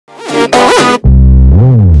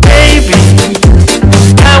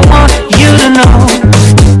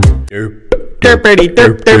Hey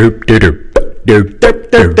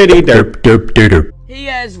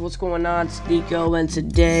guys, what's going on? It's Nico, and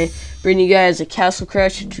today bringing you guys a Castle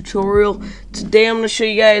Crasher tutorial. Today I'm going to show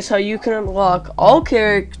you guys how you can unlock all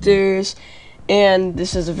characters, and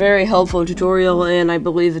this is a very helpful tutorial, and I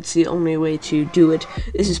believe it's the only way to do it.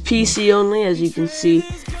 This is PC only, as you can see,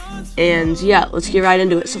 and yeah, let's get right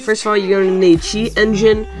into it. So first of all, you're going to need Cheat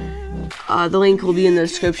Engine. The link will be in the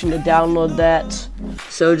description to download that.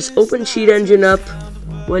 So just open Cheat Engine up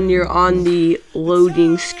when you're on the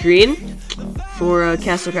loading screen for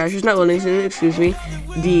Castle Crashers, not loading screen, excuse me,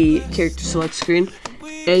 the character select screen.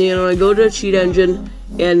 And you're going to go to Cheat Engine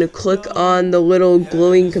and click on the little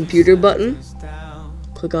glowing computer button.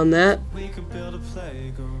 Click on that.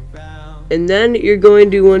 And then you're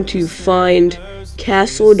going to want to find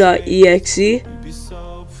castle.exe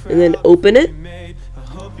and then open it.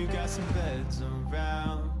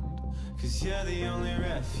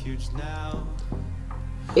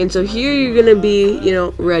 And so here you're going to be,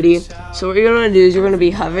 ready. So what you're going to do is you're going to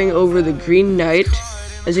be hovering over the Green Knight.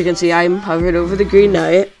 As you can see, I'm hovered over the Green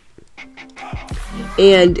Knight.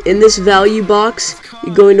 And in this value box,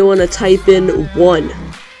 you're going to want to type in 1.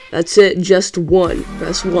 That's it, just 1.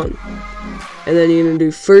 Press 1. And then you're going to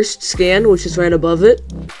do first scan, which is right above it.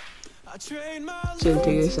 It's going to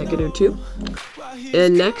take a second or two.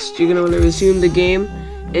 And next, you're going to want to resume the game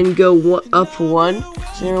and go up 1.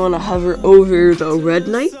 So you're going to want to hover over the Red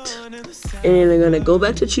Knight. And you're going to go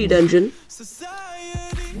back to Cheat Engine.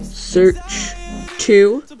 Search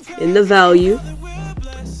 2 in the value.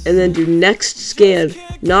 And then do next scan.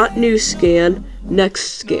 Not new scan,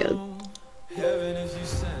 next scan.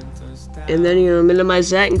 And then you're going to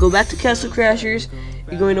minimize that and go back to Castle Crashers.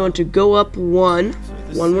 You're going to want to go up 1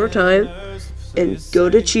 more time. And go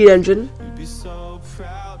to Cheat Engine.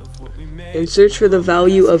 And search for the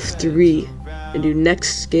value of 3 and do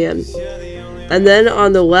next scan. And then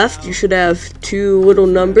on the left you should have 2 little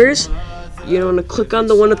numbers. You're going to click on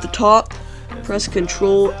the one at the top, press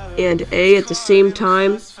Control and A at the same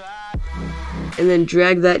time, and then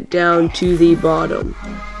drag that down to the bottom.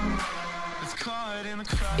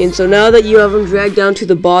 And so now that you have them dragged down to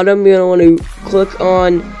the bottom, you're going to want to click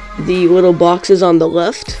on the little boxes on the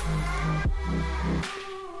left.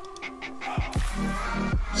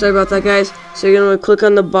 Sorry about that, guys. So you're going to click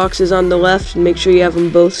on the boxes on the left and make sure you have them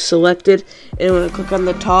both selected. And you're going to click on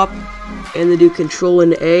the top and then do Control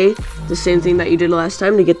and A, the same thing that you did last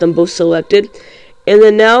time to get them both selected. And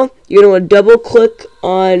then now you're going to double click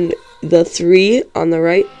on the 3 on the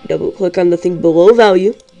right, double click on the thing below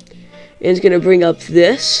value, and it's going to bring up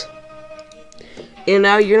this. And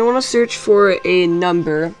now you're going to want to search for a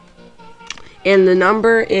number. And the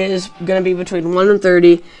number is going to be between 1 and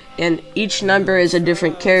 30. And each number is a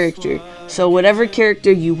different character. So whatever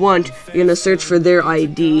character you want, you're going to search for their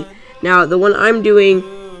ID. Now, the one I'm doing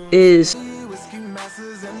is...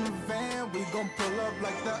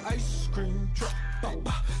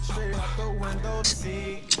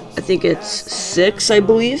 I think it's 6, I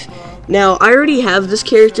believe. Now, I already have this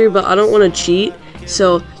character, but I don't want to cheat.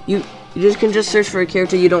 So you can just search for a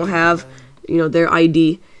character you don't have, their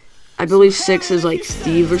ID. I believe 6 is like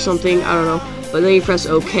Steve or something, I don't know. But then you press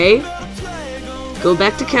OK, go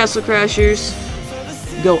back to Castle Crashers,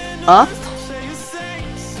 go up,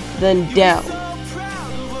 then down,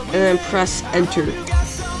 and then press Enter.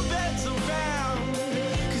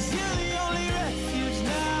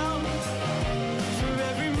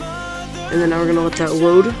 And then now we're going to let that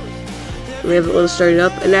load. We have it started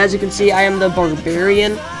up, and as you can see, I am the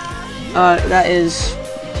Barbarian. That is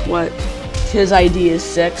what his ID is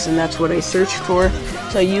 6, and that's what I searched for.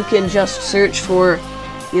 So you can just search for,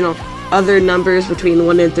 other numbers between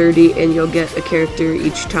 1 and 30, and you'll get a character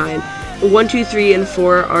each time. 1, 2, 3, and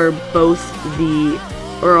 4 are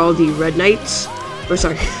all the Red Knights. Or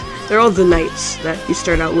sorry, they're all the Knights that you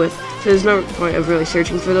start out with. So there's no point of really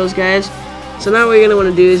searching for those guys. So now what you're going to want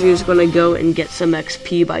to do is you're just going to go and get some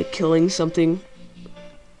XP by killing something.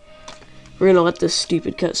 We're going to let this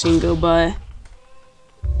stupid cutscene go by.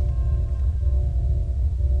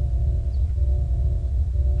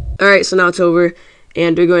 Alright, so now it's over,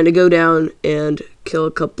 and we're going to go down and kill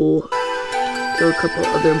a couple other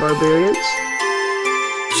barbarians.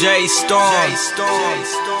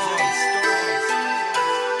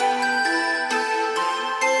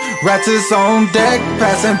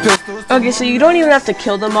 Okay, so you don't even have to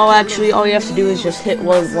kill them all, actually. All you have to do is just hit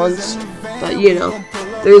one once. But,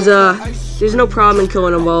 there's no problem in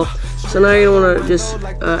killing them all. So now you're going to want to just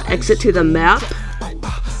exit to the map.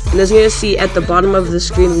 And as you're going to see at the bottom of the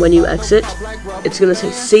screen when you exit, it's going to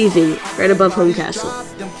say saving right above home castle.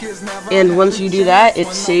 And once you do that, it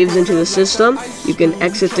saves into the system. You can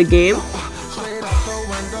exit the game.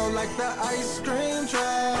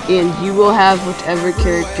 and you will have whatever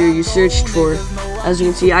character you searched for. As you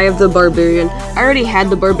can see, I have the Barbarian. I already had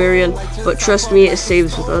the Barbarian, but trust me, it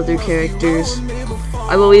saves with other characters.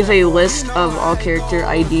 I will leave a list of all character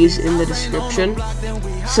IDs in the description,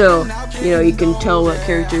 so you can tell what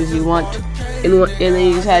characters you want, and then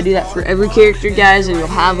you just gotta do that for every character, guys, and you'll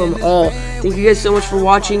have them all. Thank you guys so much for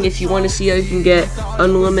watching. If you want to see how you can get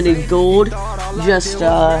unlimited gold, just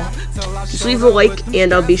leave a like,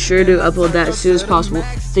 and I'll be sure to upload that as soon as possible.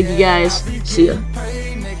 Thank you guys. See ya.